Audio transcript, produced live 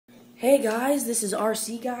Hey guys, this is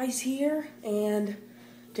RC Guys here, and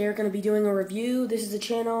they're going to be doing a review. This is a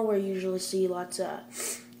channel where you usually see lots of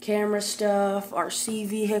camera stuff, RC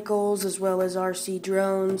vehicles, as well as RC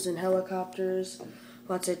drones and helicopters,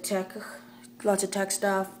 lots of tech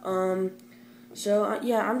stuff. Yeah,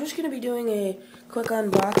 I'm just going to be doing a quick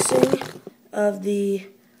unboxing of the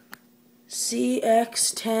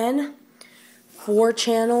CX10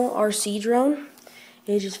 4-channel RC drone,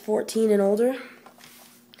 ages 14 and older.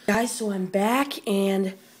 Guys, so I'm back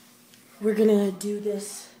and we're gonna do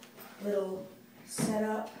this little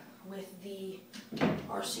setup with the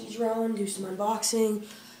RC drone, do some unboxing,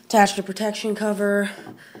 attach the protection cover,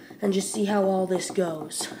 and just see how all this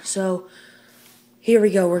goes. So here we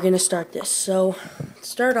go, we're gonna start this. So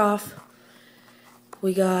start off,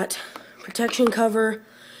 we got protection cover,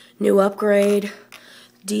 new upgrade,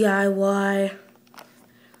 DIY.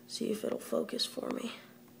 See if it'll focus for me.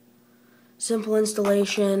 Simple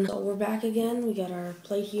installation. So we're back again. We got our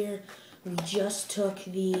plate here. We just took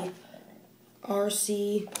the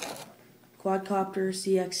RC Quadcopter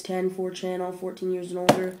CX10 4-channel, 14 years and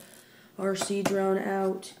older RC drone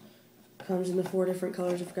out. Comes in the 4 different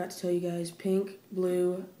colors. I forgot to tell you guys: pink,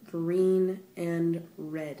 blue, green, and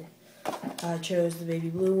red. I chose the baby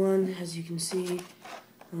blue one, as you can see.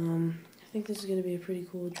 I think this is going to be a pretty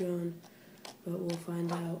cool drone, but we'll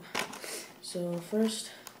find out. So first,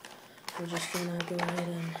 we're just gonna go ahead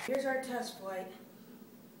and... Here's our test flight.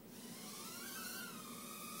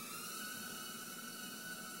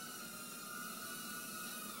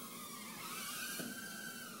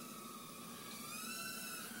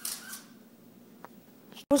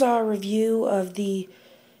 Here's our review of the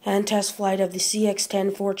and test flight of the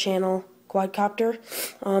CX10 4-channel quadcopter.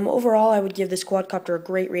 Overall, I would give this quadcopter a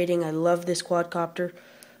great rating. I love this quadcopter.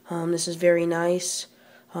 This is very nice.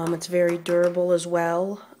 It's very durable as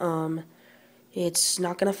well. It's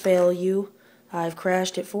not going to fail you. I've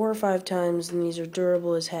crashed it 4 or 5 times, and these are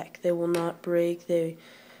durable as heck. They will not break. They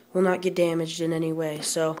will not get damaged in any way.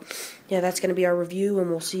 So, yeah, that's going to be our review, and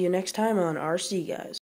we'll see you next time on RC Guys.